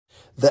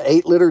The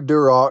 8-liter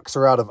Durocs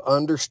are out of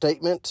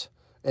Understatement,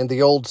 and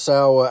the old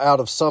sow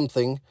out of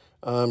Something.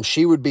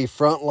 She would be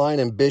Frontline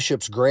and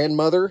Bishop's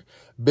grandmother.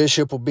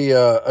 Bishop will be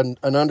an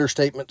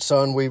Understatement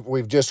son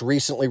we've just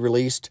recently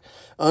released.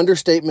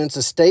 Understatement's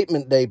a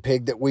Statement Day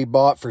pig that we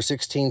bought for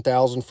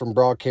 $16,000 from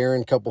Brock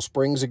Heron a couple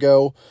springs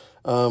ago.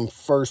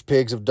 First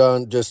pigs have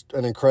done just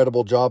an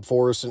incredible job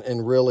for us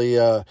and really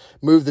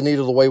moved the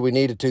needle the way we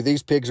needed to.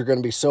 These pigs are going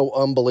to be so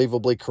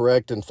unbelievably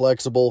correct and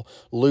flexible,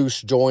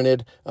 loose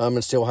jointed,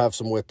 and still have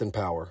some width and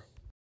power.